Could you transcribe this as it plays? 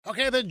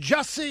Okay, the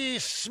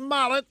Jussie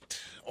Smollett,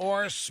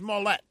 or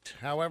Smollett,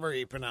 however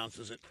he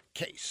pronounces it,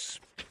 case.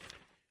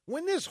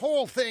 When this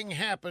whole thing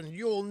happened,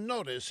 you'll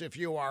notice, if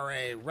you are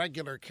a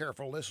regular,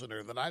 careful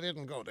listener, that I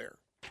didn't go there.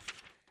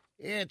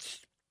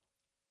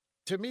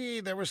 To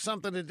me, there was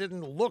something that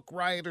didn't look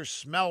right or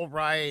smell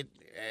right,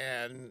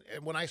 and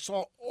when I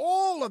saw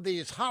all of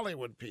these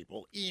Hollywood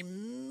people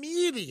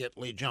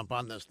immediately jump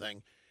on this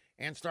thing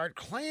and start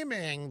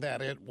claiming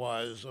that it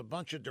was a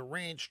bunch of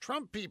deranged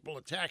Trump people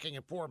attacking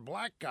a poor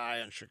black guy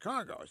in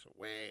Chicago, I said,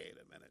 wait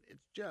a minute,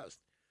 it's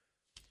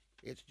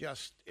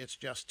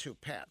just too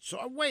pat. So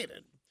I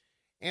waited.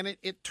 And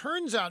it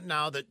turns out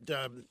now that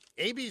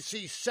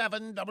ABC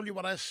 7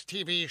 WLS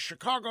TV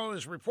Chicago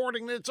is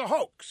reporting that it's a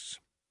hoax.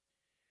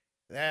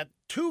 That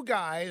two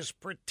guys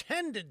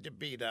pretended to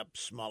beat up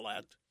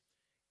Smollett,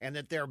 and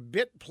that they're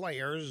bit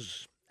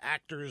players,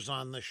 actors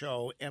on the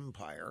show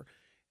Empire.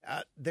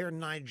 They're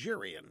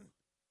Nigerian.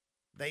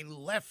 They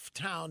left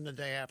town the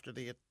day after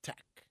the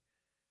attack.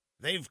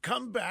 They've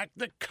come back.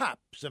 The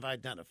cops have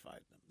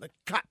identified them. The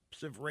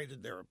cops have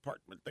raided their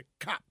apartment. The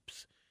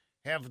cops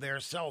have their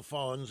cell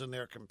phones and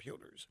their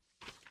computers.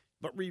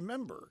 But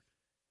remember,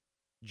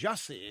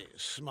 Jussie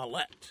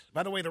Smollett.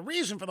 By the way, the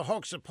reason for the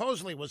hoax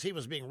supposedly was he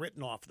was being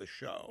written off the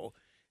show.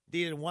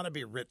 He didn't want to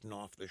be written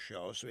off the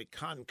show, so he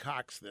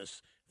concocts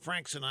this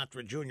Frank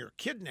Sinatra Jr.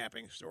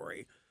 kidnapping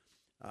story.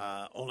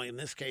 Only in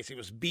this case, he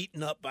was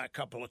beaten up by a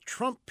couple of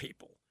Trump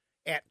people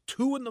at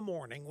 2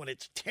 a.m. when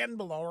it's 10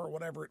 below or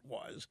whatever it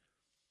was.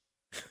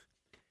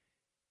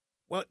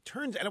 Well, it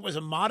turns out it was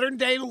a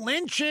modern-day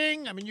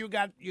lynching. I mean, you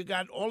got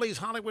all these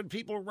Hollywood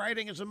people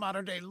writing it's a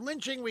modern-day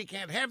lynching. We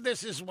can't have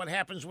this. This is what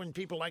happens when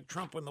people like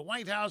Trump win the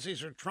White House.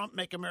 These are Trump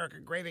Make America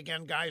Great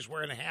Again guys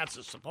wearing hats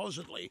that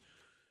supposedly,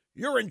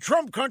 you're in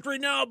Trump country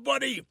now,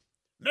 buddy.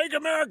 Make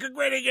America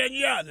Great Again,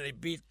 yeah. And then they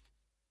beat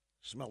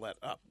Smollett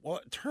up. Well,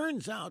 it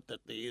turns out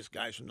that these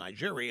guys from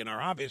Nigeria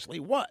are obviously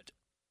what?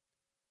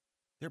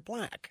 They're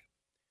black.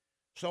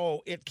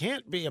 So it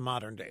can't be a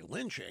modern-day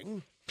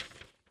lynching.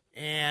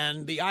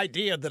 And the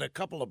idea that a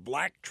couple of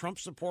black Trump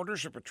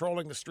supporters are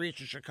patrolling the streets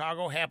of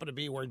Chicago happen to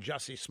be where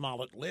Jussie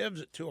Smollett lives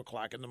at 2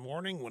 o'clock in the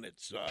morning when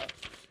it's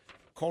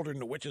colder than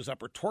the witch's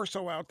upper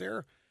torso out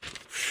there.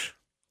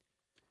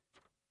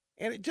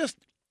 And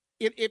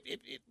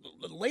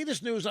the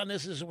latest news on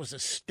this is it was a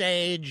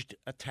staged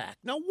attack.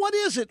 Now, what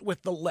is it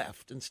with the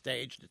left and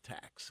staged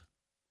attacks?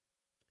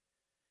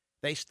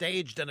 They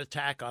staged an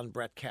attack on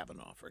Brett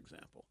Kavanaugh, for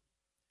example.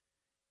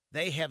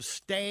 They have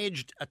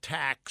staged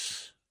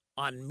attacks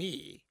on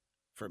me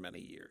for many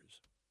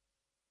years.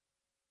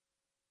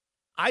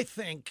 I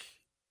think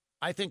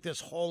this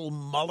whole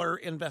Mueller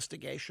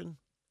investigation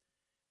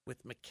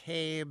with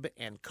McCabe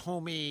and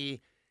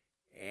Comey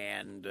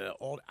and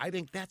I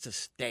think that's a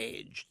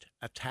staged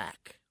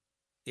attack.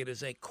 It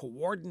is a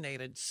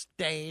coordinated,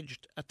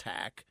 staged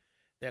attack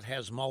that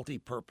has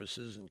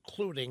multi-purposes,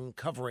 including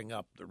covering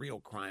up the real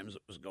crimes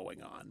that was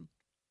going on.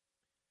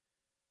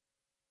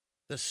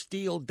 The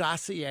Steele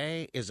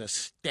dossier is a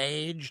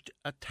staged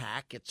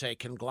attack. It's a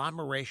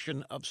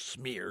conglomeration of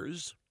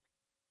smears.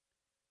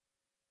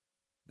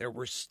 There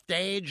were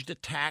staged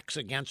attacks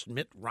against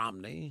Mitt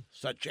Romney,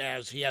 such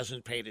as he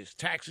hasn't paid his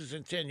taxes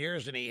in 10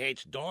 years and he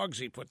hates dogs.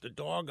 He put the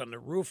dog on the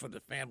roof of the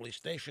family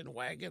station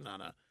wagon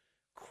on a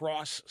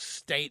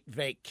cross-state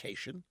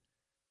vacation.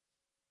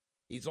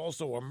 He's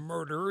also a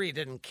murderer. He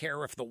didn't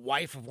care if the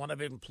wife of one of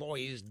his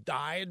employees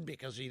died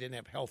because he didn't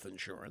have health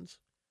insurance.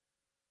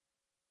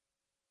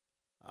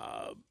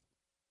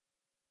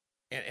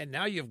 And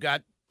now you've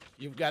got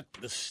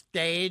the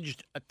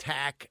staged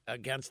attack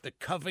against the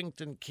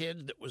Covington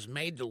kid that was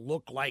made to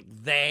look like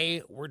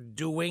they were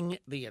doing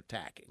the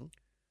attacking.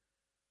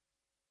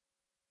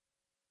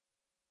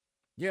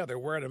 Yeah, they're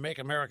wearing a Make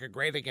America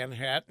Great Again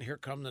hat, and here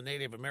come the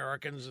Native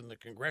Americans and the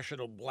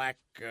congressional black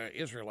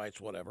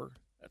Israelites, whatever,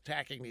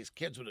 attacking these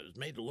kids when it was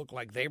made to look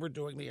like they were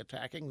doing the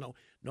attacking. No,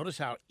 notice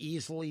how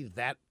easily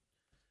that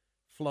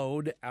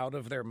flowed out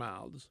of their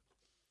mouths.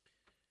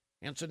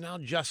 And so now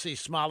Jussie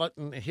Smollett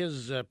and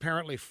his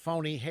apparently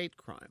phony hate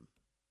crime.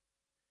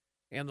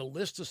 And the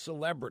list of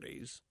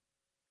celebrities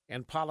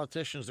and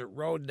politicians that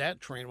rode that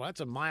train, well,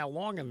 that's a mile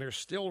long, and they're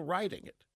still riding it.